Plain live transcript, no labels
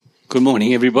Good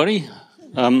morning, everybody.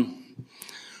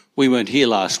 We weren't here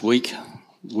last week.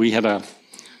 We had a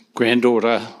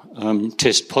granddaughter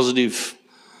test positive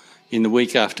in the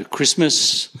week after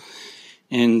Christmas,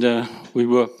 and we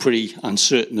were pretty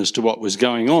uncertain as to what was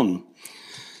going on.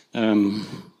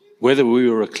 Whether we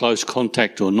were a close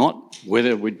contact or not,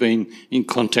 whether we'd been in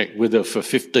contact with her for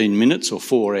 15 minutes or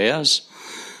 4 hours,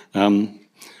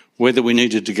 whether we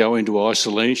needed to go into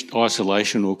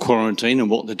isolation or quarantine and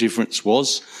what the difference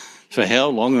was, for how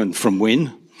long and from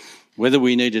when, whether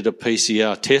we needed a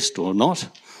PCR test or not,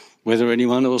 whether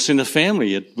anyone else in the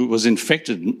family was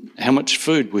infected, how much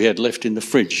food we had left in the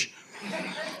fridge.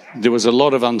 There was a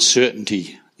lot of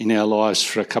uncertainty in our lives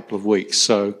for a couple of weeks,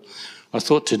 so I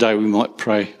thought today we might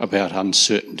pray about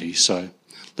uncertainty. So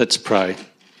let's pray.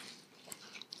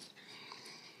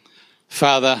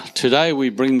 Father, today we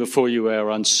bring before you our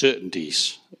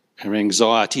uncertainties, our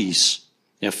anxieties,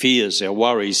 our fears, our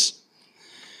worries.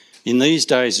 In these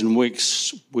days and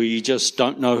weeks, we just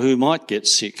don't know who might get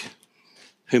sick,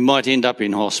 who might end up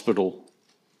in hospital,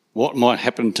 what might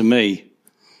happen to me.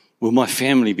 Will my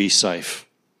family be safe?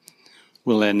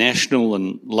 Will our national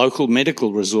and local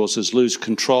medical resources lose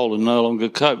control and no longer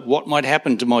cope? What might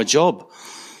happen to my job?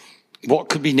 What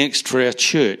could be next for our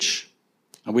church?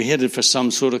 Are we headed for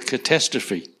some sort of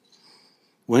catastrophe?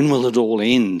 When will it all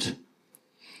end?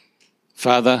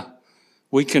 Father,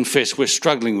 we confess we're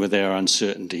struggling with our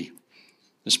uncertainty,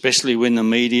 especially when the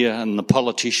media and the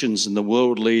politicians and the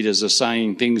world leaders are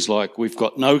saying things like, we've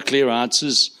got no clear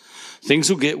answers, things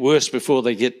will get worse before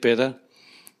they get better,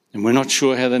 and we're not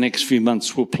sure how the next few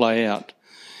months will play out.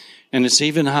 And it's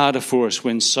even harder for us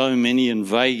when so many and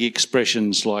vague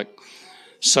expressions like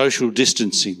social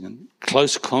distancing and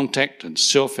close contact and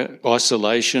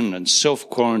self-isolation and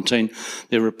self-quarantine,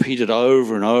 they're repeated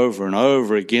over and over and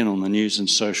over again on the news and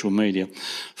social media.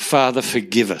 Father,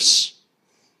 forgive us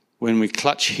when we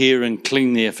clutch here and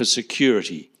cling there for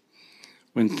security,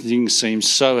 when things seem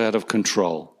so out of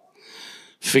control.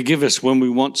 Forgive us when we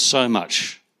want so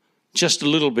much, just a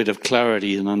little bit of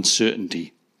clarity and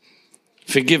uncertainty.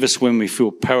 Forgive us when we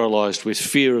feel paralysed with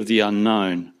fear of the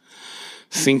unknown,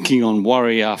 thinking on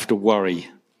worry after worry,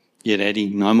 yet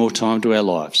adding no more time to our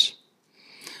lives.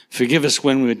 Forgive us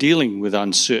when we're dealing with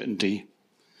uncertainty,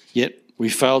 yet we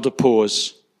fail to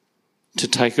pause, to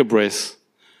take a breath,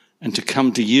 and to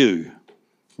come to you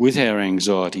with our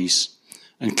anxieties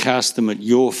and cast them at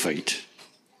your feet.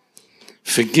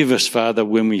 Forgive us, Father,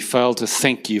 when we fail to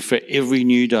thank you for every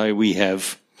new day we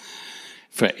have,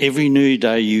 for every new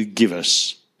day you give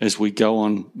us as we go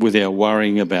on with our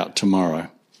worrying about tomorrow.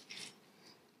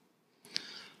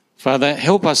 Father,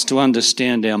 help us to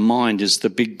understand our mind is the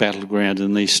big battleground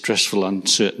in these stressful,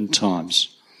 uncertain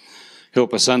times.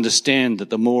 Help us understand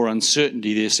that the more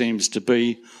uncertainty there seems to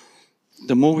be,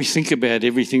 the more we think about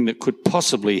everything that could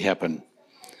possibly happen,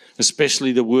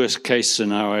 especially the worst case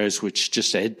scenarios which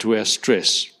just add to our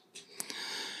stress.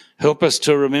 Help us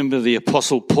to remember the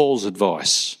Apostle Paul's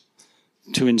advice,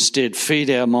 to instead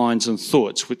feed our minds and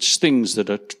thoughts with things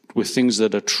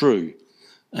that are true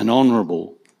and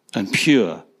honourable and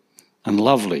pure and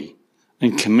lovely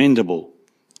and commendable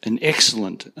and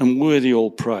excellent and worthy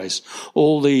all praise.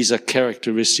 All these are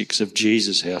characteristics of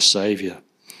Jesus, our Saviour.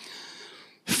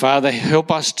 Father,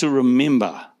 help us to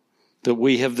remember that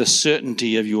we have the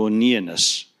certainty of your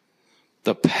nearness,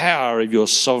 the power of your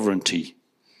sovereignty,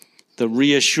 the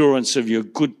reassurance of your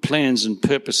good plans and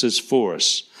purposes for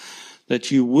us,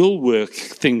 that you will work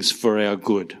things for our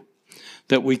good,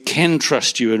 that we can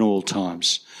trust you in all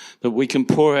times, that we can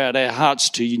pour out our hearts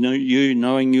to you,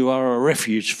 knowing you are a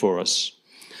refuge for us.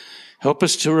 Help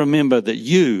us to remember that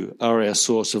you are our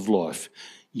source of life.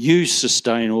 You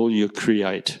sustain all you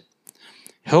create.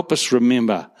 Help us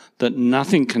remember that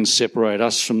nothing can separate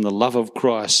us from the love of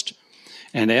Christ,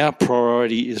 and our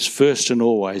priority is first and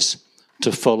always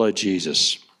to follow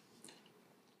Jesus.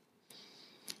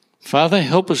 Father,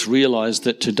 help us realise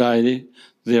that today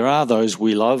there are those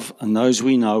we love and those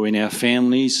we know in our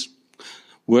families,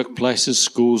 workplaces,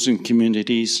 schools and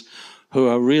communities who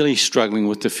are really struggling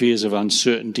with the fears of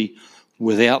uncertainty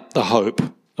without the hope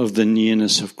of the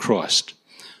nearness of Christ.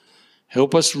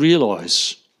 Help us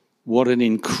realise what an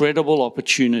incredible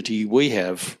opportunity we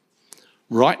have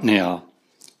right now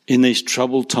in these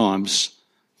troubled times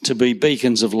to be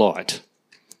beacons of light,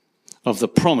 of the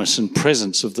promise and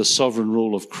presence of the sovereign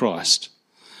rule of Christ.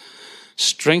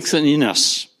 Strengthen in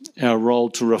us our role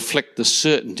to reflect the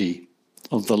certainty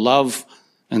of the love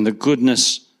and the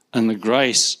goodness and the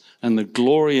grace and the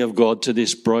glory of God to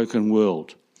this broken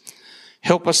world.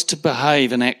 Help us to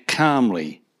behave and act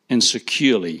calmly and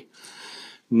securely,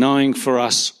 knowing for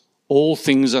us all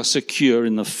things are secure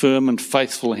in the firm and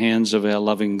faithful hands of our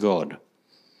loving God.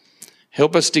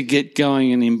 Help us to get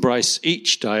going and embrace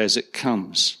each day as it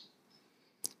comes.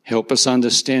 Help us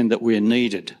understand that we're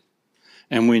needed,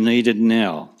 and we're needed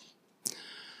now.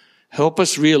 Help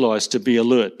us realise to be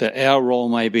alert that our role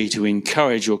may be to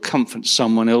encourage or comfort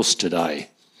someone else today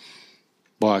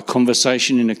by a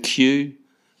conversation in a queue,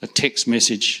 a text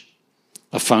message,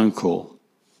 a phone call.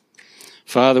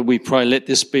 Father, we pray, let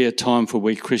this be a time for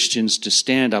we Christians to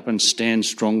stand up and stand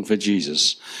strong for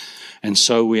Jesus. And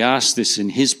so we ask this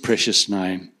in his precious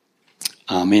name.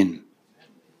 Amen.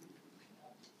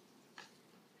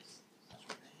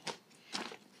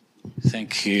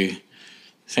 Thank you.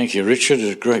 Thank you, Richard.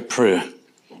 It's a great prayer.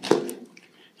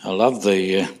 I love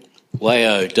the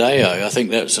Leo Deo. I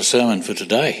think that's the sermon for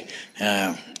today.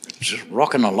 Just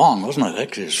rocking along, wasn't it?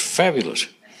 Actually, it's fabulous.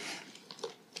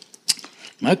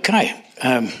 Okay.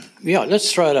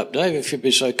 Let's throw it up, Dave, if you'd be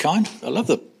so kind. I love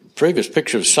the previous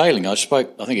picture of sailing. I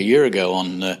spoke, I think, a year ago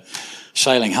on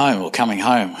sailing home or coming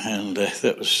home, and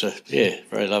that was,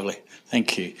 very lovely.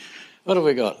 Thank you. What have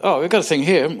we got? Oh, we've got a thing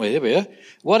here, haven't we? There we are.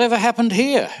 Whatever happened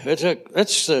here?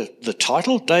 That's the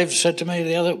title. Dave said to me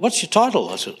the other, what's your title?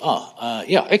 I said,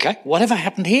 okay, whatever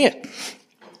happened here?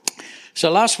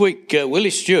 So last week, Willie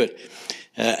Stewart,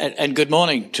 and good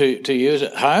morning to you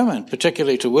at home, and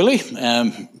particularly to Willie,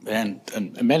 and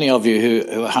many of you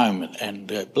who are home,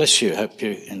 and bless you. Hope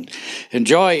you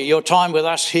enjoy your time with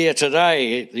us here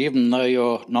today. Even though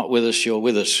you're not with us, you're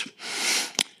with us.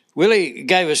 Willie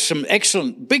gave us some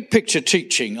excellent big picture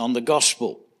teaching on the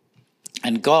gospel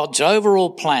and God's overall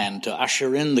plan to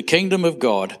usher in the kingdom of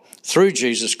God through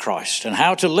Jesus Christ, and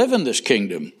how to live in this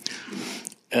kingdom,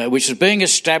 which is being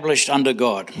established under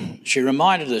God. She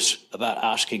reminded us about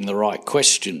asking the right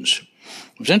questions.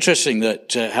 It was interesting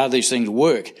that how these things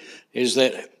work is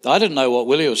that I didn't know what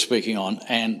Willie was speaking on,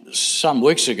 and some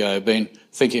weeks ago I've been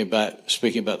thinking about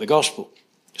speaking about the gospel.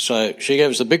 So she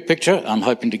gave us the big picture. I'm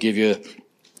hoping to give you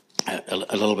a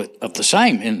little bit of the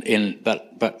same,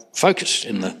 but focused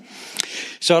in the.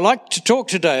 So I'd like to talk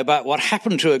today about what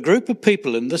happened to a group of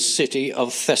people in the city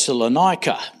of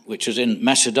Thessalonica, which is in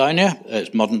Macedonia,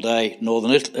 it's modern-day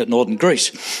northern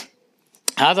Greece.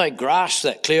 How they grasped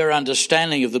that clear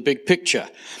understanding of the big picture,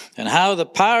 and how the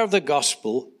power of the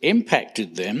gospel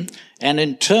impacted them, and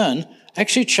in turn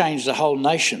actually changed the whole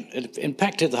nation. It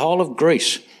impacted the whole of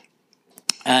Greece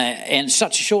in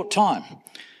such a short time.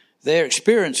 Their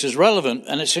experience is relevant,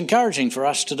 and it's encouraging for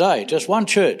us today. Just one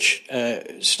church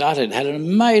had an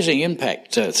amazing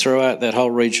impact throughout that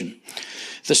whole region.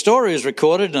 The story is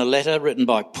recorded in a letter written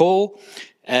by Paul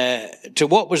to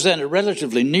what was then a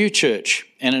relatively new church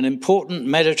in an important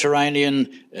Mediterranean,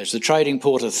 as the trading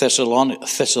port of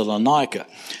Thessalonica.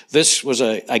 This was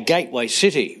a gateway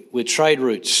city with trade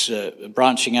routes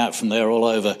branching out from there all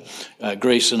over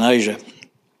Greece and Asia.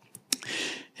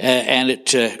 And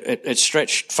it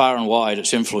stretched far and wide,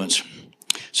 its influence.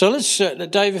 So let's,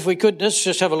 Dave, if we could, let's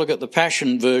just have a look at the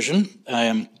Passion Version.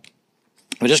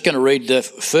 We're just going to read the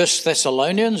 1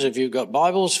 Thessalonians, if you've got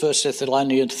Bibles, 1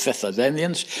 Thessalonians,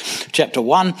 chapter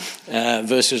 1,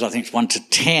 verses, I think, 1 to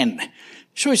 10.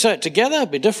 Should we say it together?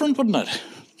 It'd be different, wouldn't it?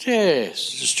 Yes,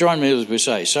 just join me as we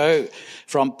say. So,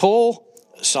 from Paul,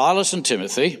 Silas and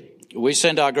Timothy, we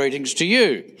send our greetings to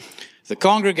you, the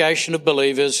congregation of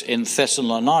believers in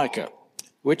Thessalonica,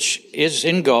 which is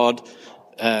in God,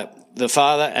 the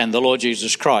Father and the Lord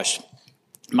Jesus Christ.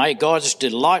 May God's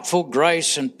delightful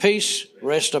grace and peace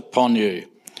rest upon you.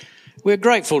 We're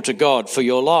grateful to God for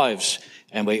your lives,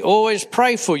 and we always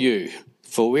pray for you,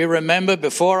 for we remember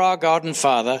before our God and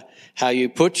Father how you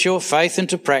put your faith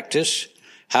into practice,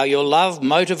 how your love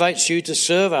motivates you to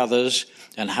serve others,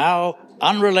 and how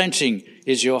unrelenting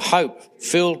is your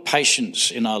hope-filled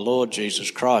patience in our Lord Jesus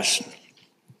Christ.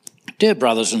 Dear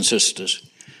brothers and sisters,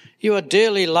 you are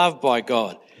dearly loved by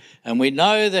God, and we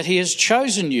know that he has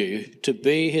chosen you to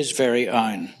be his very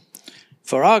own.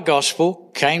 For our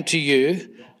gospel came to you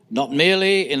not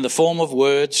merely in the form of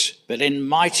words, but in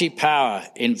mighty power,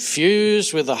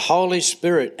 infused with the Holy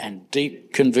Spirit and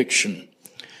deep conviction.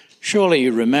 Surely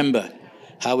you remember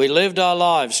how we lived our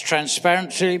lives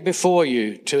transparently before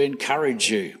you to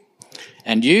encourage you.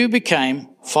 And you became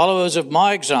followers of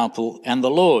my example and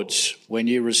the Lord's when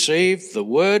you received the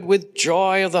word with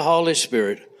joy of the Holy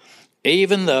Spirit,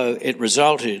 even though it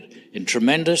resulted in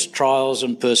tremendous trials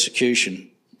and persecution.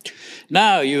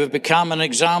 Now you have become an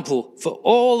example for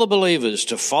all the believers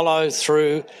to follow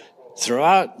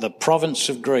throughout the province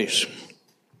of Greece.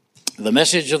 The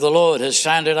message of the Lord has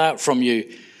sounded out from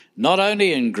you, not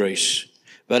only in Greece,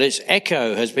 but its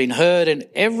echo has been heard in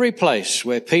every place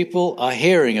where people are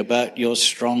hearing about your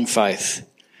strong faith.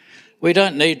 We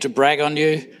don't need to brag on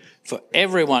you, for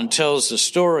everyone tells the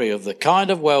story of the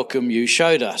kind of welcome you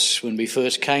showed us when we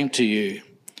first came to you.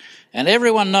 And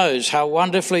everyone knows how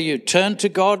wonderfully you turned to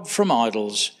God from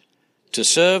idols to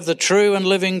serve the true and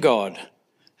living God,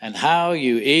 and how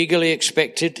you eagerly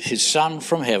expected his Son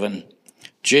from heaven,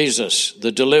 Jesus,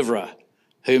 the deliverer,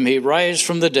 whom he raised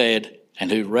from the dead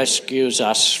and who rescues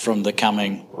us from the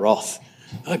coming wrath.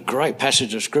 A great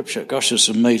passage of scripture. Gosh, there's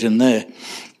some meat in there.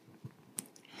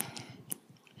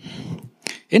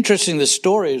 Interesting, the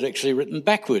story is actually written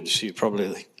backwards, you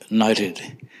probably noted.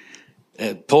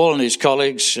 Paul and his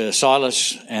colleagues,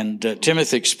 Silas and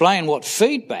Timothy, explain what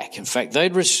feedback, in fact,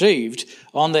 they'd received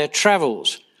on their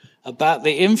travels about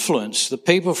the influence the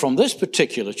people from this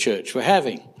particular church were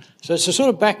having. So it's a sort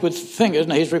of backward thing, isn't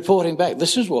it? He's reporting back,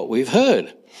 this is what we've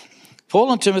heard.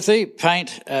 Paul and Timothy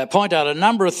point out a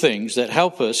number of things that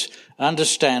help us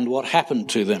understand what happened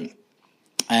to them.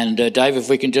 And Dave, if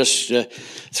we can just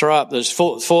throw up, there's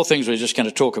four things we're just going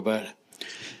to talk about.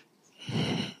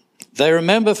 They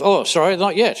remember,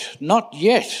 not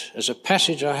yet. As a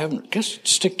passage I haven't, just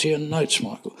stick to your notes,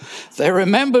 Michael. They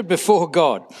remembered before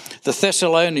God the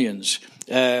Thessalonians'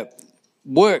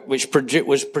 work which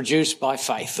was produced by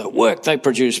faith, the work they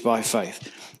produced by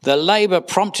faith, the labour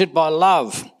prompted by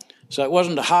love. So it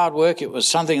wasn't hard work, it was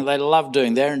something they loved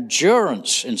doing. Their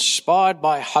endurance inspired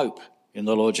by hope in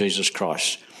the Lord Jesus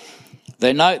Christ.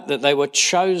 They note that they were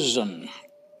chosen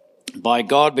by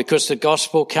God because the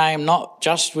gospel came not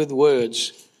just with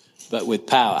words, but with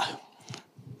power,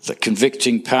 the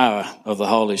convicting power of the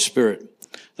Holy Spirit.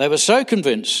 They were so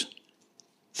convinced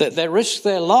that they risked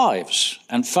their lives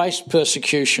and faced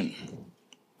persecution.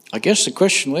 I guess the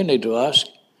question we need to ask,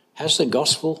 has the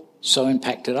gospel so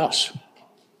impacted us?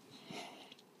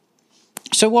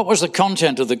 So what was the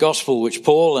content of the gospel which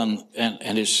Paul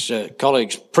and his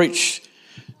colleagues preached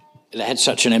that had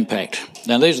such an impact?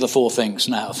 Now, these are the four things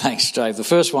now. Thanks, Dave. The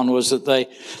first one was that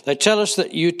they tell us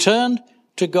that you turned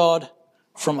to God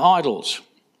from idols.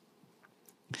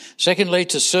 Secondly,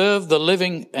 to serve the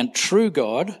living and true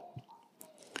God.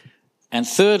 And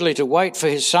thirdly, to wait for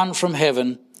his Son from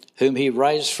heaven, whom he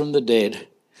raised from the dead.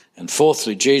 And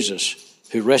fourthly, Jesus,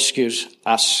 who rescues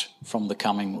us from the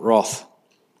coming wrath.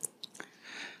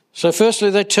 So firstly,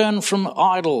 they turn from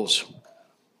idols.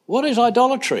 What is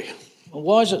idolatry? And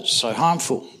why is it so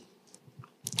harmful?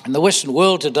 In the Western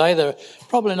world today, there are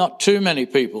probably not too many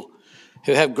people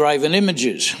who have graven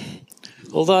images.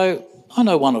 Although I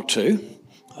know one or two.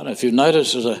 I don't know if you've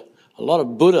noticed there's a lot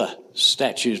of Buddha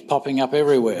statues popping up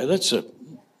everywhere. That's a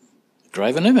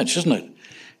graven image, isn't it?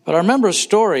 But I remember a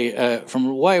story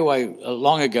from way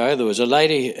long ago. There was a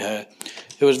lady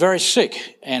who was very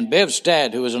sick, and Bev's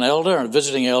dad, who was an elder, a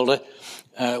visiting elder,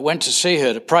 went to see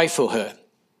her to pray for her.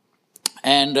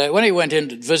 And when he went in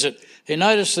to visit, he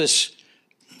noticed this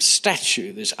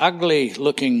statue, this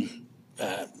ugly-looking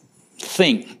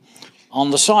thing on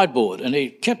the sideboard, and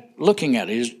he kept looking at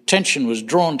it. His attention was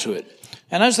drawn to it.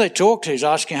 And as they talked, he was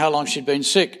asking how long she'd been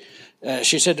sick.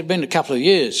 She said it'd been a couple of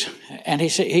years. And he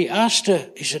said,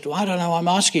 well, I don't know, I'm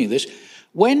asking you this.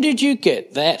 When did you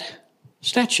get that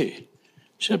statue?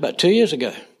 She said, about 2 years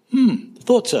ago.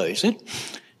 Thought so, he said.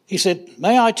 He said,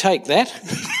 may I take that?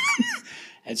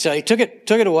 And so he took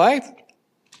it away,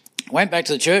 went back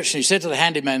to the church, and he said to the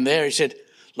handyman there, he said,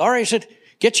 Laurie, he said,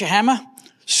 get your hammer,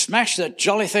 smash that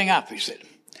jolly thing up, he said.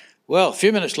 Well, a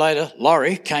few minutes later,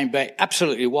 Laurie came back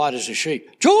absolutely white as a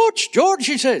sheet. George,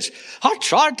 he says, I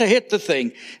tried to hit the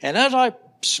thing, and as I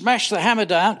smashed the hammer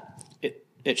down,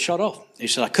 it shot off. He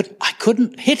said, I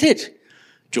couldn't hit it.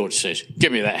 George says,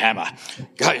 give me that hammer.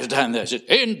 Goes down there, says,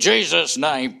 in Jesus'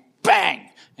 name, bang!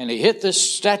 And he hit this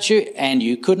statue, and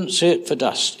you couldn't see it for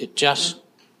dust. It just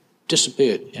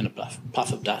disappeared in a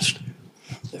puff of dust.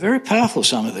 They're very powerful,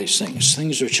 some of these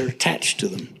things which are attached to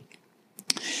them.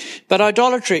 But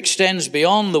idolatry extends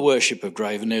beyond the worship of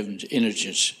graven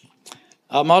images.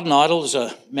 Our modern idols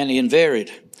are many and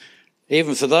varied.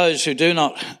 Even for those who do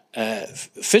not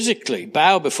physically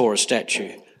bow before a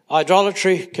statue,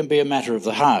 idolatry can be a matter of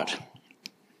the heart.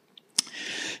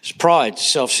 It's pride,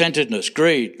 self-centeredness,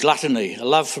 greed, gluttony, a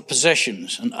love for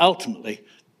possessions, and ultimately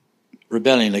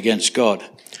rebellion against God.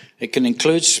 It can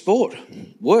include sport,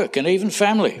 work, and even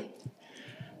family.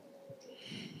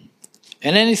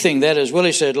 And anything that, as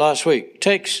Willie said last week,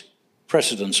 takes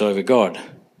precedence over God.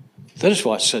 That is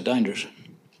why it's so dangerous.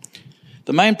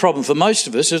 The main problem for most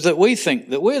of us is that we think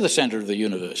that we're the centre of the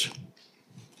universe.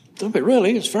 But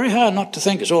really, it's very hard not to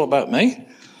think it's all about me.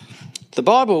 The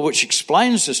Bible, which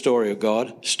explains the story of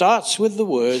God, starts with the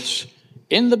words,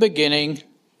 in the beginning,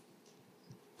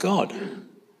 God.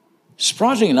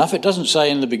 Surprisingly enough, it doesn't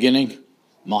say in the beginning,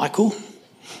 Michael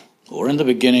or in the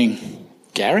beginning,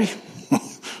 Gary,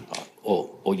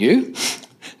 or you,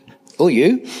 or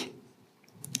you.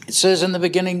 It says in the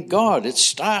beginning, God. It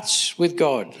starts with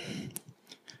God.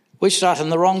 We start in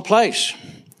the wrong place.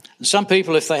 And some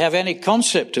people, if they have any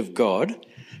concept of God,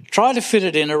 try to fit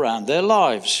it in around their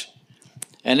lives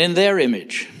and in their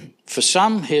image. For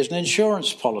some, here's an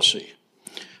insurance policy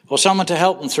or someone to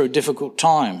help them through difficult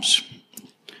times.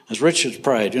 As Richard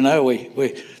prayed,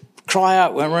 we cry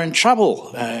out when we're in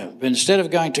trouble instead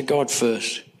of going to God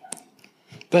first.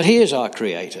 But he is our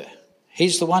creator.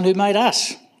 He's the one who made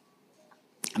us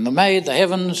and made the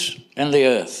heavens and the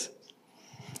earth.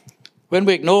 When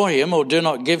we ignore him or do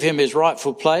not give him his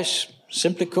rightful place,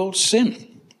 simply called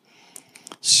sin.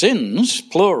 Sins,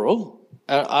 plural,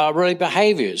 are really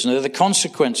behaviours, and they're the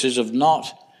consequences of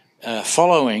not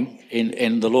following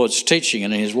in the Lord's teaching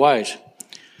and in his ways.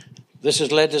 This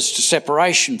has led us to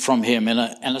separation from him and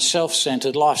a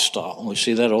self-centred lifestyle, and we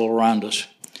see that all around us.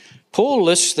 Paul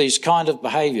lists these kind of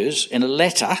behaviours in a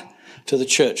letter to the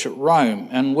church at Rome,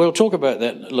 and we'll talk about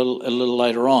that a little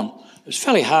later on. It's a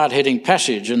fairly hard-hitting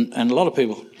passage, and a lot of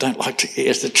people don't like to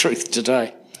hear the truth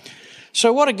today.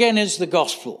 So what again is the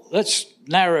gospel? Let's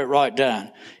narrow it right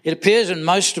down. It appears in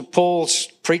most of Paul's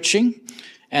preaching,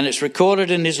 and it's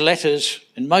recorded in his letters,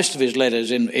 in most of his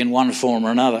letters, in one form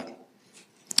or another.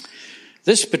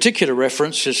 This particular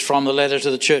reference is from the letter to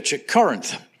the church at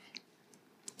Corinth.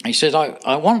 He said,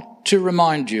 I want to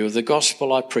remind you of the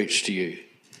gospel I preached to you,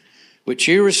 which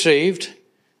you received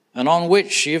and on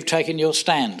which you have taken your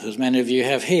stand, as many of you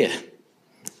have here.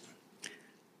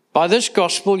 By this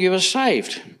gospel you are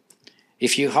saved,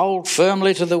 if you hold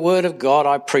firmly to the word of God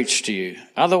I preached to you.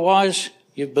 Otherwise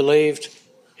you've believed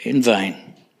in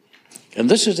vain. And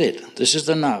this is it. This is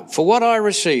the note. For what I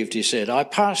received, he said, I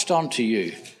passed on to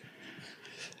you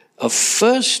of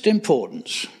first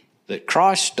importance, that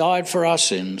Christ died for our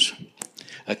sins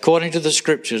according to the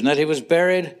scriptures, and that he was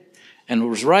buried and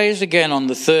was raised again on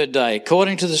the third day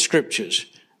according to the scriptures,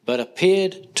 but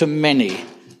appeared to many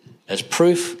as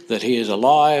proof that he is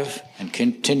alive and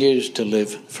continues to live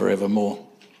forevermore.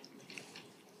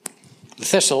 The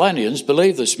Thessalonians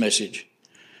believed this message,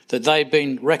 that they'd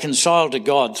been reconciled to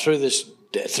God through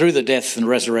the death and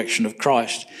resurrection of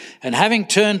Christ, and having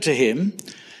turned to him,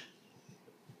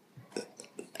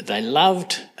 they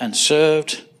loved and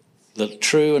served the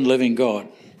true and living God.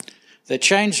 Their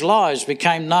changed lives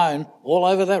became known all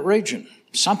over that region.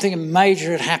 Something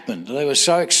major had happened. They were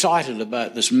so excited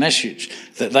about this message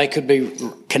that they could be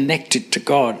connected to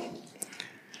God.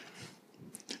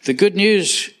 The good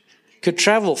news could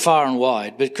travel far and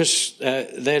wide because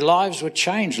their lives were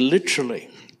changed literally.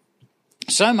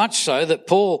 So much so that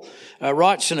Paul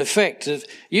writes in effect that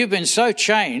you've been so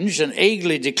changed and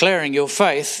eagerly declaring your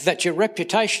faith that your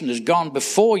reputation has gone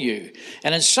before you.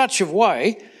 And in such a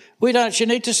way, we don't actually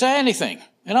need to say anything.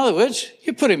 In other words,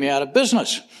 you're putting me out of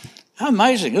business. How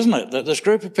amazing, isn't it, that this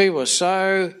group of people are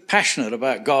so passionate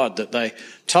about God that they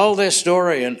told their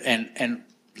story and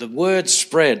the word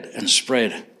spread and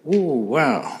spread. Ooh,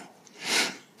 wow.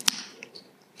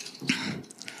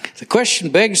 The question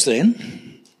begs then,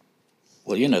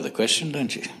 well, you know the question,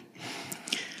 don't you?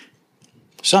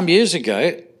 Some years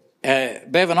ago,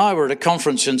 Bev and I were at a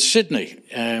conference in Sydney.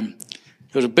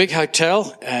 It was a big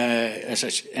hotel,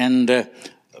 and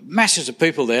masses of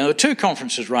people there. There were two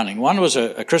conferences running. One was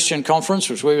a Christian conference,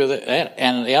 which we were there at,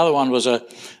 and the other one was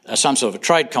some sort of a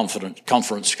trade conference.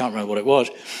 Can't remember what it was.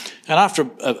 And after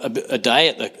a day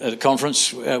at the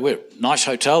conference, we're at a nice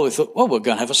hotel. We thought, well, we're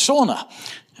going to have a sauna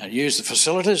and use the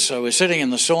facilities. So we're sitting in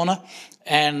the sauna,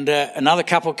 and another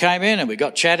couple came in, and we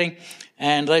got chatting,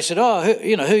 and they said, "Oh,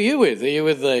 who are you with? Are you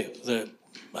with the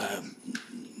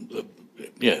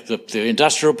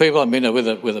industrial people, I mean, with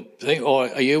a thing, or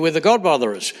are you with the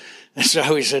Godbotherers?" And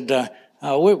so he said,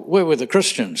 we're with the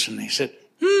Christians. And he said,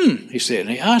 he said, and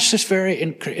he asked this very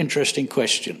interesting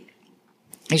question.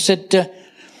 He said,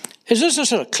 is this a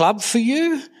sort of club for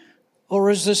you, or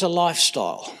is this a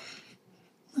lifestyle?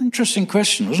 Interesting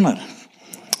question, wasn't it?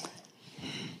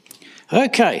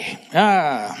 Okay.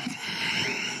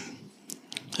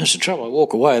 That's the trouble. I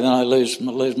walk away, then I lose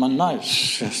my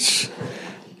notes.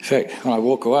 In fact, when I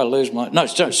walk away, I lose my... No,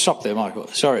 don't stop there, Michael.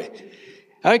 Sorry.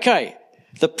 Okay.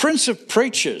 The Prince of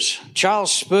Preachers,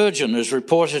 Charles Spurgeon, is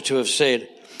reported to have said,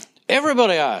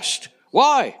 everybody asked,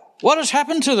 why? What has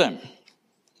happened to them?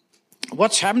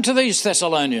 What's happened to these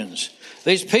Thessalonians?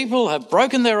 These people have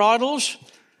broken their idols.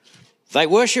 They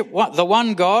worship the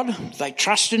one God. They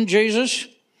trust in Jesus.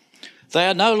 They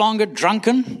are no longer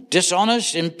drunken,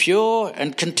 dishonest, impure,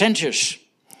 and contentious.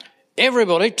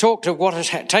 Everybody talked of what has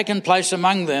taken place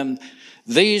among them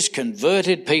These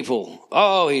converted people,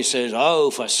 he says,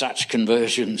 for such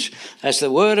conversions, as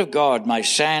the word of God may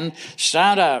stand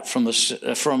out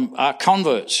from our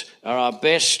converts, are our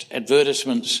best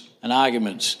advertisements and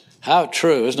arguments. How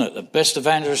true, isn't it? The best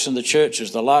evangelist in the church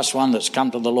is the last one that's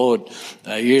come to the Lord,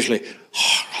 usually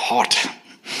hot.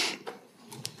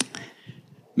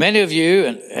 Many of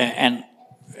you,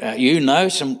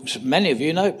 many of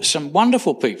you know some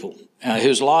wonderful people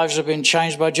whose lives have been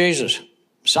changed by Jesus.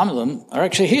 Some of them are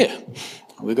actually here.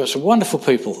 We've got some wonderful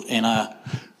people in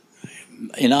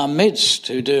our midst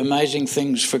who do amazing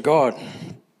things for God.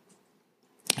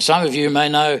 Some of you may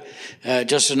know,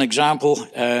 just an example,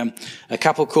 a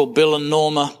couple called Bill and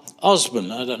Norma Osborne.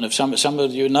 I don't know if some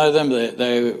of you know them.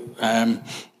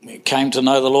 They came to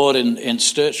know the Lord in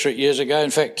Sturt Street years ago. In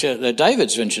fact, they're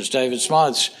David's ventures, David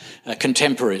Smythe's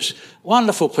contemporaries.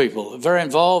 Wonderful people, very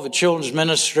involved with children's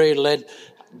ministry, led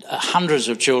hundreds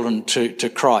of children to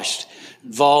Christ.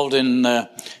 Involved in, I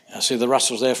see the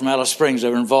Russells there from Alice Springs. They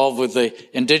were involved with the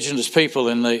indigenous people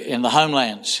in the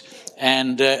homelands.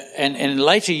 And in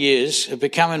later years have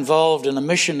become involved in a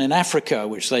mission in Africa,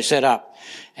 which they set up.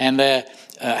 And they're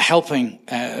helping,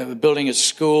 building a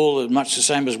school, much the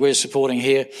same as we're supporting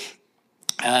here,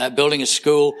 building a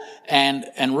school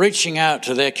and reaching out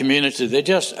to their community. They're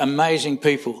just amazing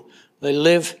people. They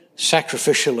live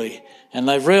sacrificially. And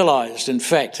they've realised, in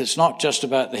fact, it's not just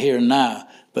about the here and now,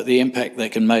 but the impact they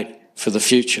can make for the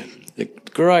future. A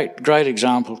great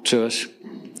example to us.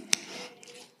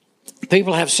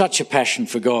 People have such a passion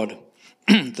for God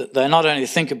that they not only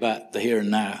think about the here and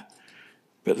now,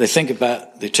 but they think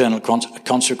about the eternal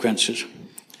consequences.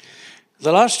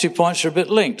 The last 2 points are a bit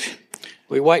linked.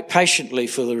 We wait patiently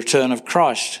for the return of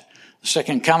Christ, the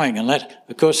second coming, and that,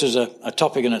 of course, is a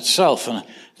topic in itself, and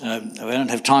we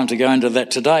don't have time to go into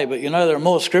that today, but there are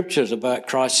more scriptures about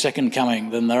Christ's second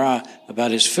coming than there are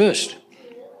about his first.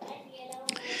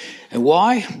 And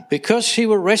why? Because he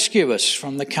will rescue us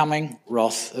from the coming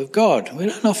wrath of God. We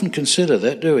don't often consider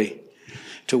that, do we?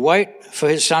 To wait for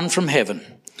his Son from heaven.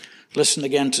 Listen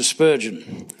again to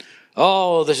Spurgeon.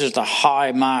 This is the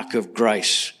high mark of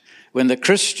grace, when the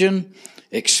Christian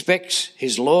expects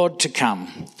his Lord to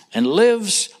come and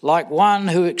lives like one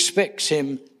who expects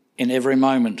him in every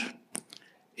moment.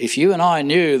 If you and I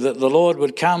knew that the Lord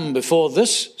would come before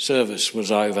this service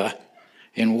was over,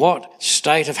 in what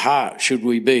state of heart should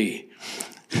we be?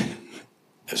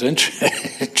 It's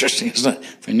interesting, isn't it?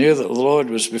 If we knew that the Lord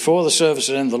was, before the service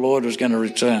ended, the Lord was going to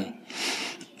return.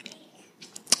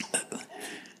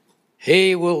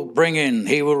 He will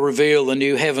reveal the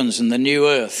new heavens and the new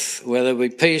earth, where there will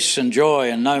be peace and joy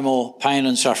and no more pain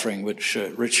and suffering, which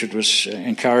Richard was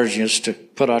encouraging us to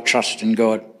put our trust in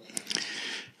God.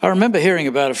 I remember hearing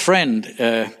about a friend,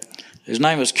 his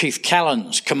name was Keith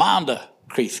Callans, Commander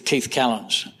Keith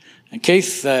Callans. And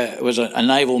Keith was a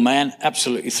naval man,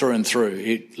 absolutely through and through.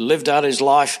 He lived out his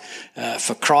life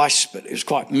for Christ, but he was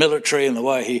quite military in the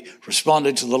way he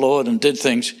responded to the Lord and did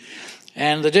things.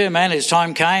 And the dear man, his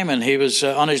time came and he was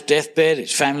on his deathbed.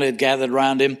 His family had gathered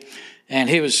around him and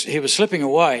he was slipping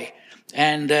away.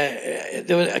 And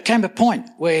there came a point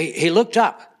where he looked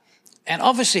up and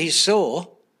obviously he saw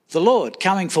the Lord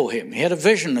coming for him. He had a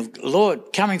vision of the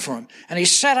Lord coming for him. And he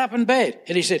sat up in bed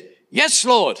and he said, "Yes,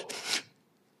 Lord,"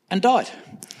 and died.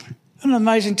 An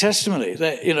amazing testimony.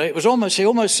 That, it was he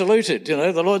almost saluted.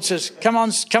 The Lord says, come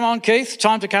on, Keith,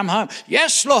 time to come home.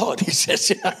 "Yes, Lord," he says,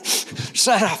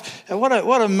 sat up. And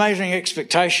what amazing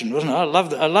expectation, wasn't it?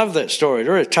 I love that story. It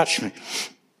really touched me.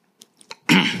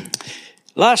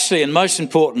 Lastly, and most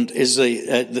important, is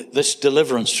this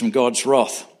deliverance from God's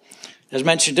wrath. As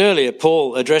mentioned earlier,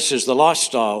 Paul addresses the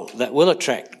lifestyle that will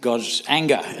attract God's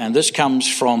anger, and this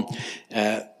comes from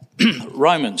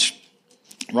Romans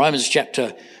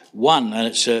chapter 1, and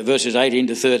it's verses 18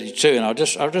 to 32, and I'll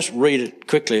just read it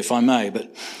quickly if I may.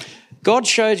 But God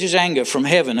showed his anger from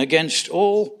heaven against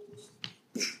all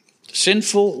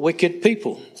sinful, wicked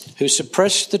people who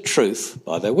suppress the truth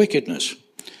by their wickedness.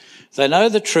 They know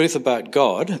the truth about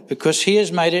God because he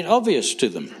has made it obvious to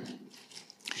them.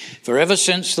 For ever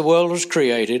since the world was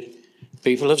created,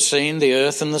 people have seen the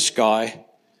earth and the sky.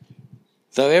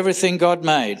 Through everything God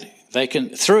made, they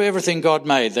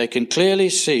can clearly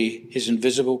see his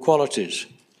invisible qualities,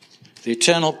 the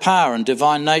eternal power and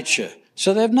divine nature.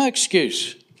 So they have no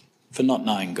excuse for not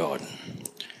knowing God.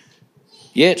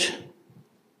 Yet,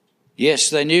 yes,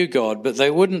 they knew God, but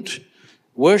they wouldn't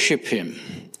worship him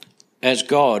as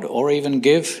God or even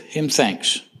give him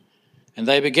thanks. And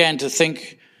they began to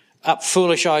think up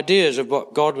foolish ideas of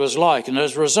what God was like, and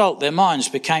as a result, their minds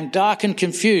became dark and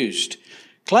confused.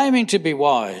 Claiming to be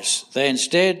wise, they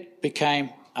instead became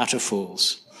utter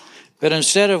fools. But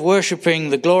instead of worshipping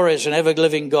the glorious and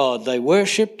ever-living God, they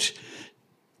worshipped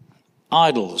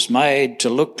idols made to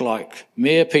look like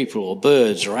mere people or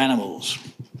birds or animals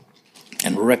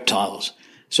and reptiles.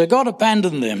 So God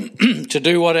abandoned them to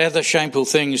do whatever shameful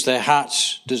things their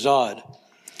hearts desired.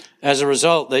 As a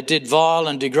result, they did vile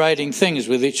and degrading things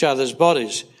with each other's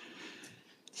bodies.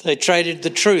 They traded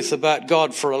the truth about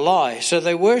God for a lie. So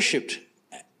they worshipped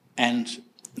and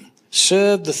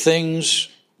served the things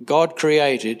God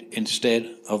created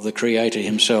instead of the Creator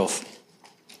himself,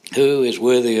 who is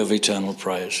worthy of eternal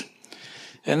praise.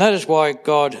 And that is why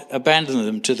God abandoned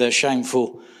them to their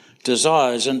shameful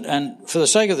desires. And for the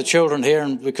sake of the children here,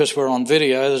 and because we're on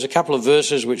video, there's a couple of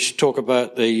verses which talk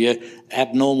about the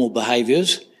abnormal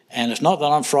behaviours. And it's not that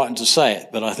I'm frightened to say it,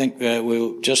 but I think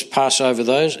we'll just pass over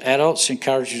those. Adults,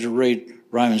 encourage you to read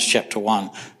Romans chapter 1.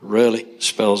 It really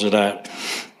spells it out.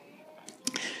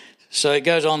 So it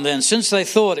goes on then. Since they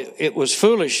thought it was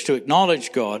foolish to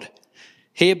acknowledge God,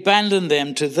 he abandoned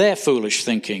them to their foolish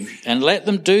thinking and let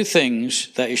them do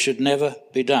things that should never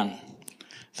be done.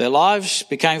 Their lives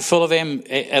became full of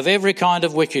every kind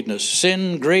of wickedness: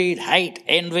 sin, greed, hate,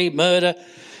 envy, murder,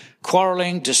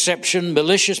 quarrelling, deception,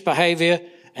 malicious behaviour,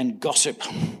 and gossip.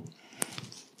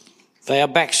 They are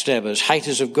backstabbers,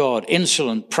 haters of God,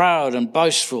 insolent, proud and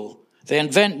boastful. They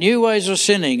invent new ways of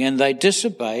sinning and they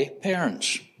disobey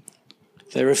parents.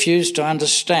 They refuse to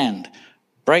understand,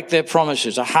 break their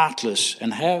promises, are heartless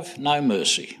and have no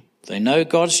mercy. They know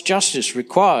God's justice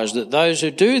requires that those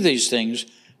who do these things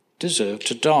deserve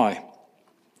to die.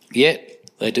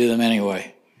 Yet they do them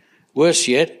anyway. Worse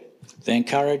yet, they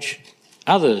encourage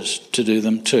others to do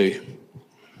them too.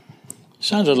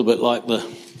 Sounds a little bit like the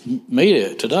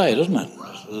media today, doesn't it?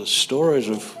 The stories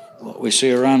of what we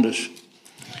see around us.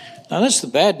 Now, that's the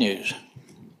bad news.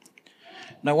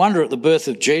 No wonder at the birth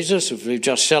of Jesus, as we've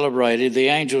just celebrated, the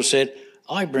angel said,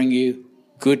 "I bring you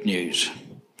good news.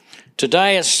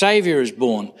 Today a Saviour is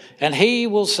born, and he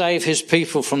will save his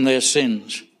people from their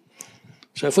sins."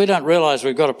 So if we don't realise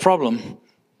we've got a problem,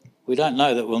 we don't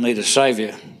know that we'll need a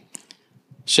Saviour.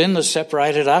 Sin has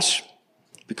separated us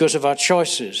because of our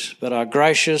choices, but our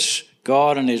gracious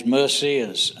God and his mercy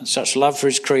and such love for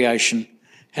his creation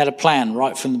had a plan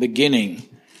right from the beginning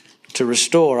to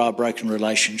restore our broken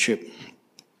relationship.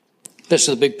 This is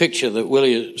the big picture that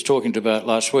Willie was talking about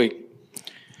last week.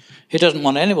 He doesn't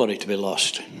want anybody to be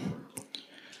lost.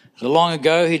 So long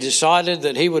ago he decided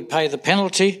that he would pay the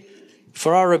penalty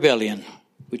for our rebellion,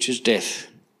 which is death,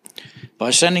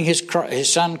 by sending his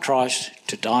son Christ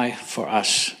to die for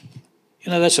us.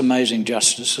 You know, that's amazing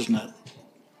justice, isn't it?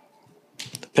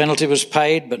 The penalty was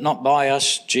paid, but not by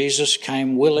us. Jesus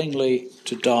came willingly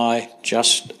to die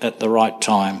just at the right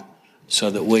time so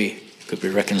that we could be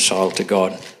reconciled to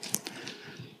God.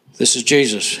 This is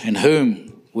Jesus, in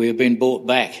whom we have been brought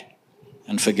back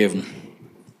and forgiven.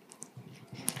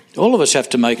 All of us have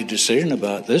to make a decision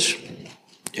about this.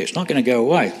 It's not going to go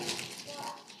away.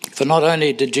 For not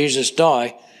only did Jesus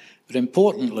die, but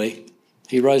importantly,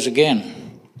 he rose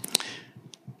again.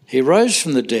 He rose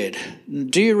from the dead.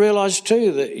 Do you realise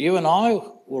too that you and I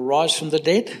will rise from the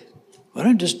dead? We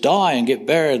don't just die and get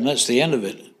buried and that's the end of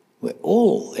it.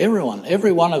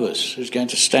 Every one of us is going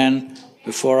to stand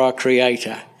before our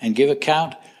Creator and give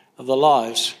account of the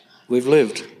lives we've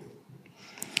lived.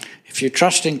 If you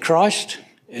trust in Christ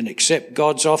and accept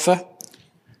God's offer,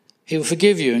 he will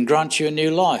forgive you and grant you a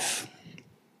new life.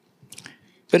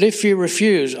 But if you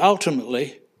refuse,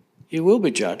 ultimately, you will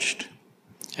be judged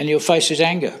and you'll face his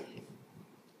anger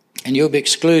and you'll be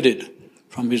excluded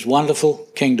from his wonderful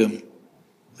kingdom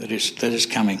that is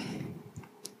coming.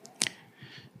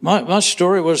 My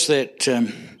story was that,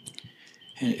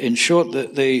 in short,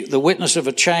 the witness of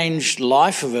a changed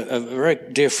life of a very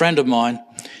dear friend of mine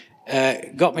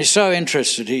got me so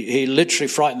interested. He literally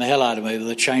frightened the hell out of me with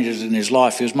the changes in his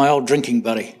life. He was my old drinking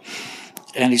buddy.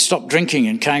 And he stopped drinking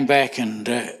and came back and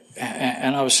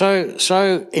I was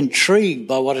so intrigued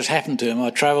by what had happened to him.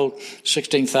 I travelled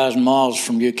 16,000 miles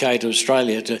from UK to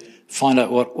Australia to find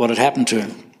out what had happened to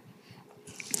him.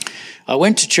 I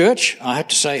went to church, I have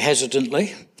to say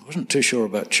hesitantly. I wasn't too sure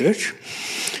about church.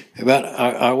 But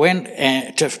I went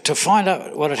to find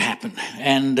out what had happened.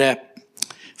 And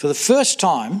for the first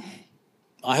time,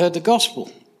 I heard the gospel.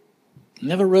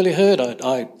 Never really heard.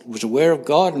 I was aware of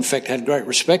God, in fact, had great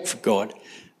respect for God,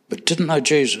 but didn't know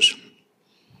Jesus.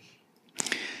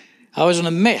 I was in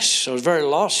a mess. I was very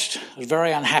lost. I was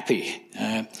very unhappy.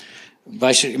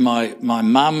 Basically, my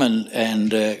mum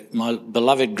and my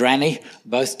beloved granny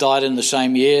both died in the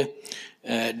same year.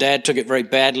 Dad took it very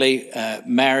badly,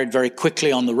 married very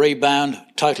quickly on the rebound,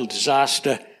 total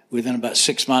disaster. Within about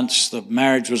 6 months, the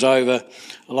marriage was over,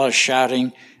 a lot of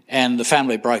shouting, and the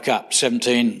family broke up.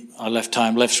 17, I left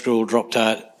home, left school, dropped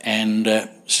out, and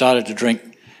started to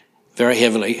drink very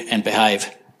heavily and behave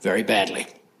very badly.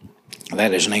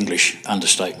 That is an English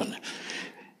understatement.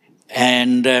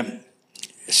 And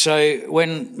so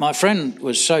when my friend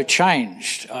was so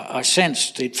changed, I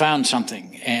sensed he'd found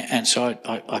something, and so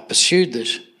I pursued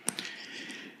this.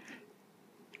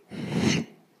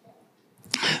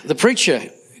 The preacher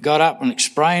got up and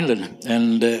explained,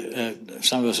 and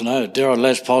some of us know Daryl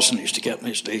Les Paulson used to get on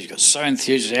his stage. He got so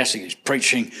enthusiastic, he's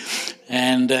preaching,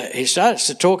 and he starts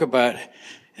to talk about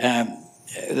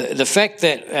the fact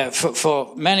that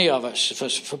for many of us,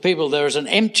 for people, there is an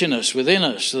emptiness within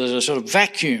us. There's a sort of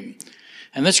vacuum,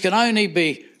 and this can only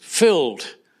be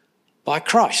filled by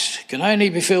Christ. It can only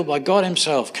be filled by God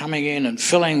himself coming in and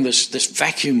filling this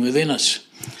vacuum within us.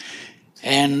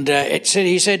 And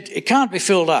he said, it can't be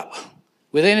filled up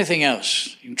with anything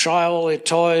else. You can try all your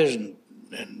toys and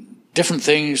different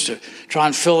things to try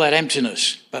and fill that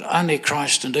emptiness, but only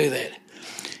Christ can do that.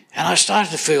 And I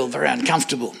started to feel very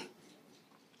uncomfortable.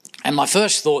 And my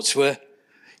first thoughts were,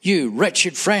 you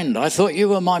wretched friend, I thought you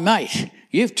were my mate.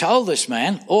 You've told this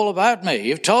man all about me.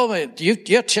 You've told him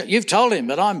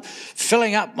that I'm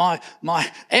filling up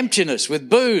my emptiness with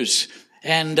booze.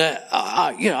 And,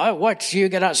 wait till you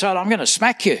get outside, I'm going to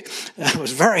smack you. I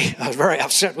was very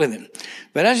upset with him.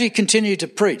 But as he continued to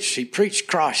preach, he preached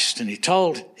Christ, and he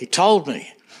told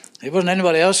me, there wasn't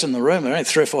anybody else in the room, there were only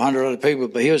 300 or 400 other people,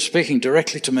 but he was speaking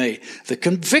directly to me. The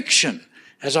conviction,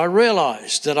 as I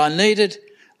realised that I needed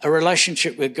a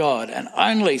relationship with God, and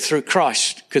only through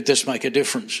Christ could this make a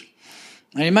difference.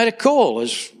 And he made a call, I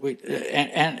was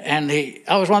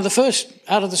one of the first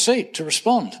out of the seat to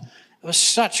respond. It was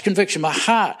such conviction. My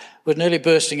heart was nearly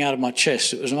bursting out of my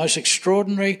chest. It was the most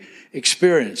extraordinary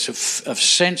experience of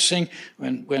sensing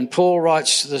when Paul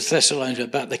writes to the Thessalonians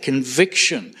about the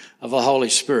conviction of the Holy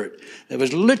Spirit. There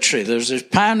was this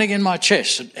pounding in my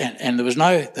chest, and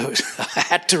I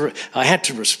had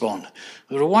to respond.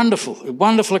 It was a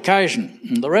wonderful occasion.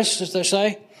 And the rest, as they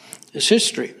say, is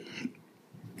history.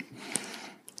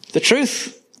 The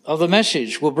truth of the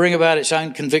message will bring about its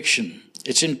own conviction.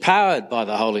 It's empowered by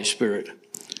the Holy Spirit.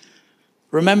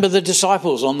 Remember the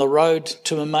disciples on the road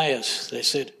to Emmaus. They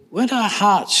said, weren't our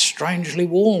hearts strangely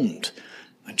warmed?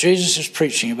 When Jesus is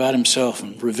preaching about himself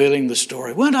and revealing the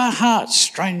story, weren't our hearts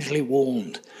strangely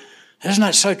warmed? Isn't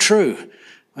that so true?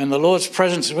 When the Lord's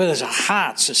presence is with us, our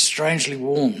hearts are strangely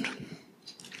warmed.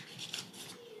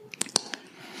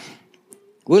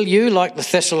 Will you, like the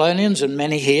Thessalonians and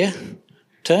many here,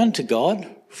 turn to God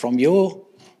from your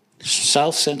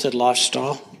self-centered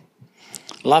lifestyle,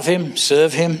 love him,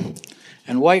 serve him,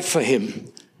 and wait for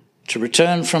him to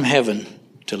return from heaven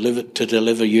to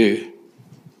deliver you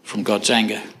from God's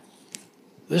anger?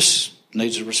 This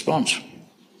needs a response.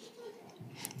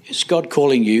 Is God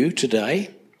calling you today?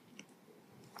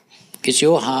 Is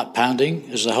your heart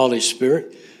pounding as the Holy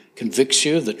Spirit convicts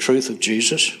you of the truth of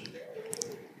Jesus?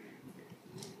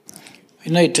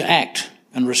 We need to act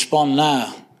and respond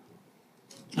now.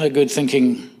 No good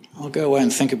thinking, I'll go away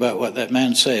and think about what that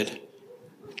man said.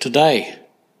 Today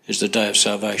is the day of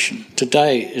salvation.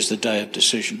 Today is the day of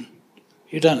decision.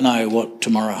 You don't know what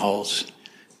tomorrow holds.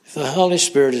 If the Holy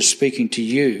Spirit is speaking to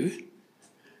you,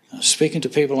 speaking to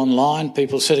people online,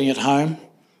 people sitting at home,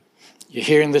 you're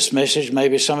hearing this message,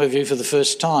 maybe some of you for the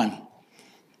first time.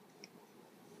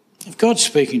 If God's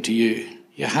speaking to you,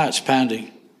 your heart's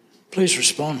pounding, please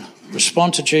respond.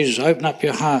 Respond to Jesus. Open up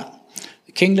your heart.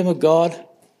 The kingdom of God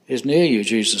is near you,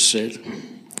 Jesus said.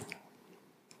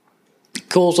 He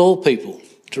calls all people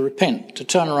to repent, to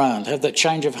turn around, have that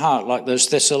change of heart like those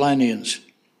Thessalonians.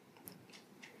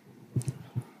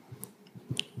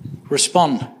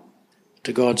 Respond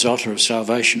to God's offer of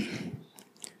salvation.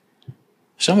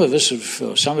 Some of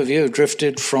you have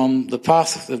drifted from the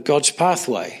path of God's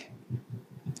pathway.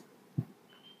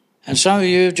 And some of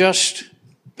you have just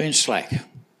been slack.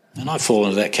 And I fall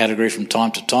into that category from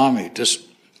time to time. You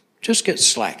just get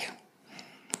slack.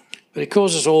 But he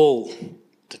calls us all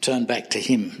to turn back to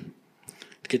him,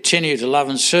 to continue to love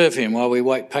and serve him while we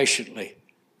wait patiently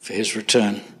for his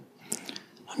return.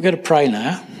 I'm going to pray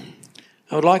now.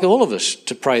 I would like all of us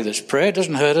to pray this prayer. It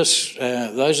doesn't hurt us,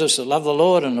 those of us that love the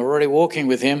Lord and are already walking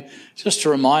with him, just to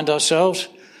remind ourselves.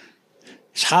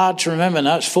 It's hard to remember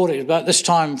now. It's about this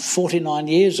time 49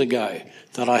 years ago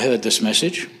that I heard this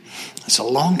message. It's a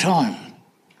long time.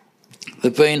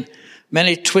 There have been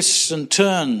many twists and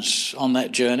turns on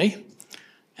that journey,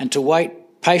 and to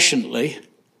wait patiently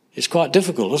is quite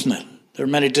difficult, isn't it? There are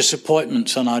many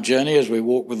disappointments on our journey as we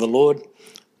walk with the Lord.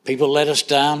 People let us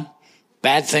down.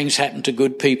 Bad things happen to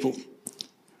good people.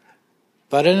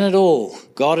 But in it all,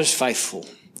 God is faithful.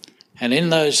 And in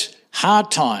those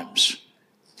hard times,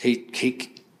 he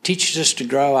teaches us to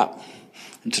grow up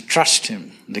and to trust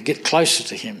him and to get closer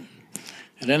to him.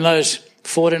 And in those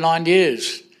 49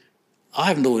 years, I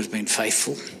haven't always been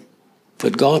faithful,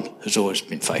 but God has always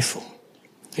been faithful.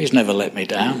 He's never let me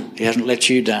down. He hasn't let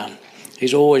you down.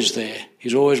 He's always there.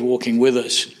 He's always walking with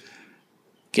us.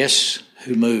 Guess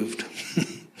who moved?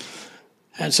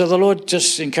 And so the Lord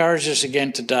just encourages us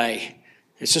again today.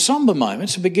 It's a somber moment.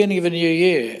 It's the beginning of a new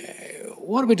year.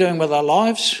 What are we doing with our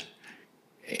lives?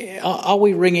 Are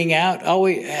we ringing out?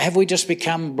 Have we just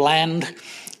become bland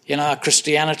in our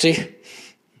Christianity?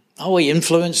 Are we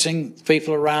influencing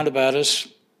people around about us?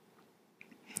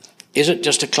 Is it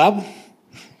just a club?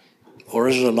 Or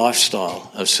is it a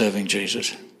lifestyle of serving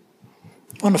Jesus?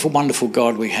 Wonderful, wonderful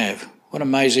God we have. What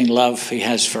amazing love he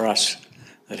has for us,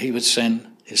 that he would send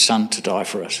his son to die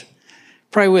for us.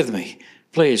 Pray with me.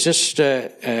 Please, just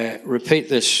repeat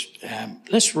this.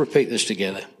 Let's repeat this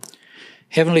together.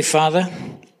 Heavenly Father,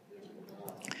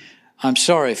 I'm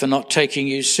sorry for not taking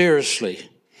you seriously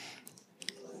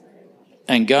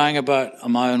and going about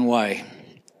my own way.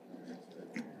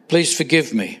 Please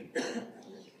forgive me.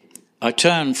 I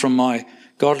turn from my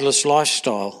godless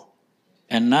lifestyle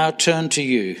and now turn to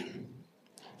you.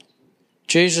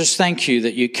 Jesus, thank you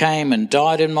that you came and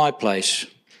died in my place,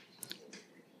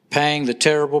 paying the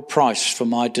terrible price for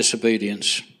my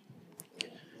disobedience.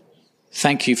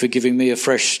 Thank you for giving me a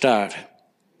fresh start.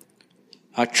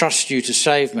 I trust you to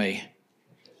save me,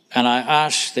 and I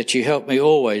ask that you help me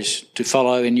always to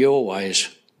follow in your ways.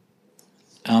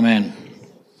 Amen.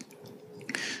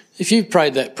 If you've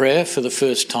prayed that prayer for the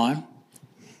first time,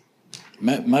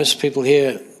 most people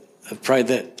here have prayed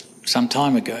that some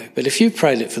time ago, but if you've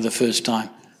prayed it for the first time,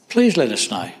 please let us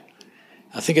know.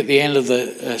 I think at the end of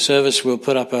the service we'll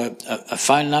put up a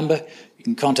phone number. You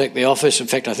can contact the office. In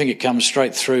fact, I think it comes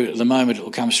straight through. At the moment, it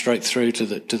will come straight through to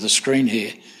the screen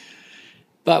here.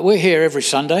 But we're here every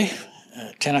Sunday,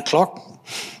 10 o'clock.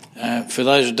 For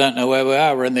those who don't know where we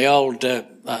are, we're in the old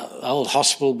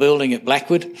hospital building at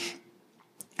Blackwood.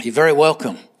 You're very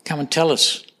welcome. Come and tell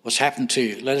us what's happened to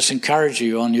you. Let us encourage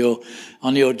you on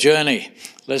your journey.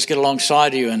 Let's get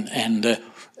alongside you and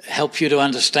help you to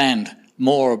understand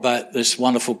more about this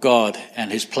wonderful God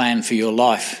and his plan for your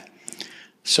life.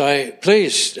 So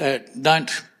please don't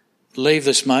leave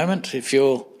this moment if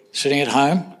you're sitting at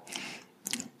home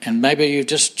and maybe you've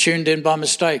just tuned in by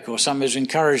mistake or someone has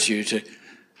encouraged you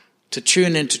to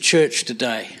tune into church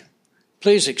today.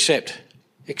 Please accept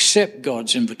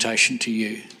God's invitation to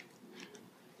you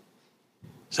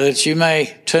so that you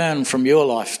may turn from your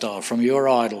lifestyle, from your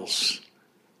idols,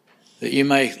 that you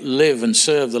may live and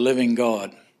serve the living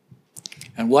God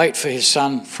and wait for his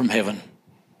Son from heaven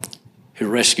who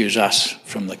rescues us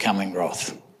from the coming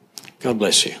wrath. God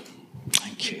bless you.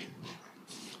 Thank you.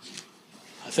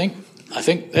 I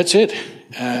think that's it.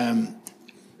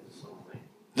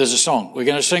 There's a song. We're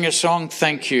going to sing a song.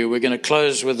 Thank you. We're going to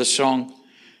close with a song.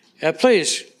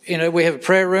 Please, we have a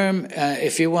prayer room.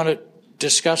 If you want to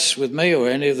discuss with me or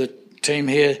any of the team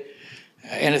here,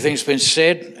 anything's been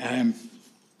said.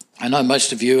 I know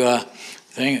most of you are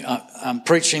thinking, I'm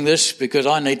preaching this because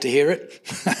I need to hear it.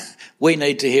 We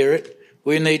need to hear it.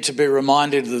 We need to be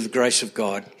reminded of the grace of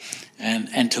God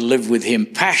and to live with him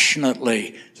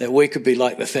passionately, that we could be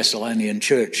like the Thessalonian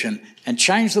church and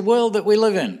change the world that we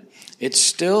live in. It's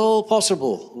still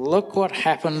possible. Look what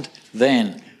happened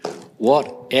then.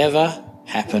 Whatever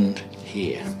happened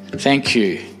here. Thank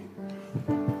you.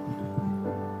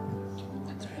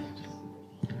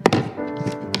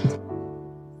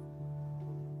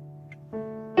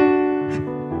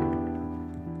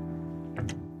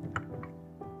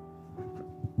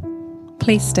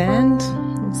 Please stand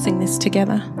and sing this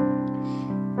together.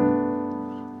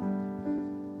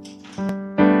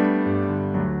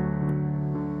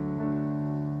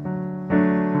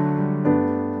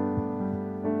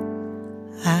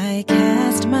 I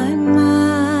cast my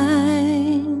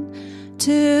mind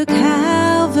to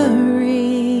Calvary,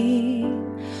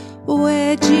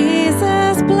 where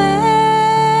Jesus bled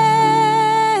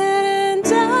and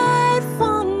died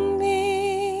for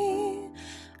me.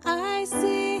 I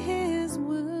see his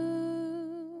wounds.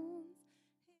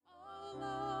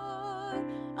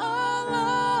 Oh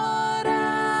Lord,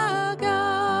 our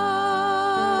God.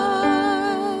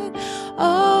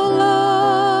 Oh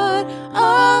Lord,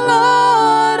 our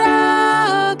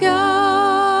God.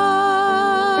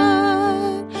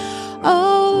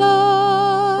 Oh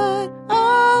Lord,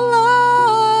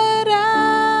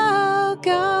 our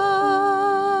God.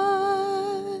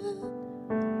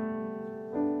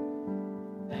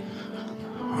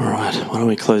 All right, why don't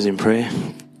we close in prayer?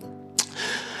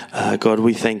 God,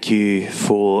 we thank you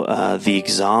for the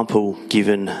example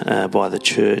given by the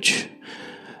church,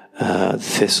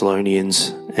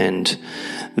 Thessalonians, and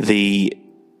the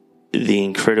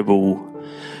incredible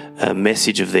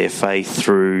message of their faith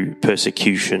through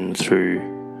persecution,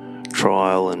 through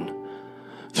trial, and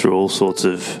through all sorts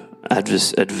of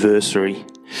adversity.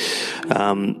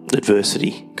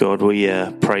 God, we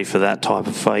pray for that type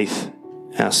of faith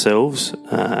ourselves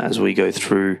as we go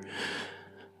through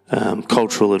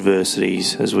cultural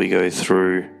adversities, as we go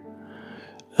through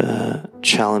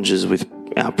challenges with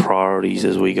our priorities,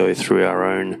 as we go through our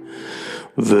own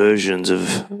versions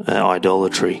of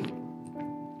idolatry.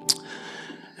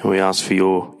 And we ask for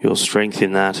your strength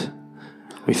in that.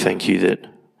 We thank you that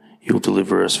you'll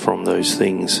deliver us from those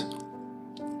things.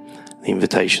 The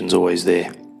invitation's always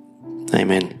there.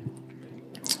 Amen.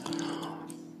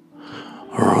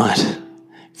 All right.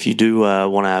 If you do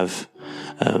want to have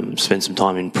spend some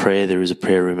time in prayer, there is a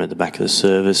prayer room at the back of the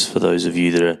service. For those of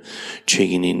you that are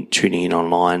tuning in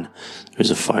online, there is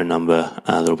a phone number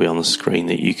that'll be on the screen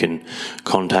that you can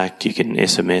contact. You can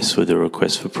SMS with a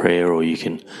request for prayer, or you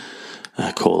can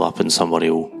call up and somebody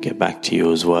will get back to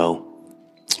you as well.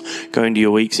 Go into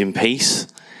your weeks in peace,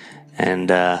 and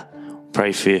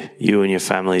pray for you and your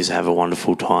families. Have a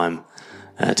wonderful time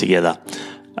together.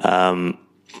 I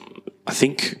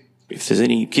think if there's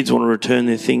any kids want to return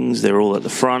their things, they're all at the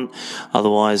front.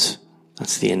 Otherwise,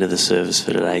 that's the end of the service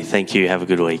for today. Thank you. Have a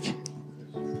good week.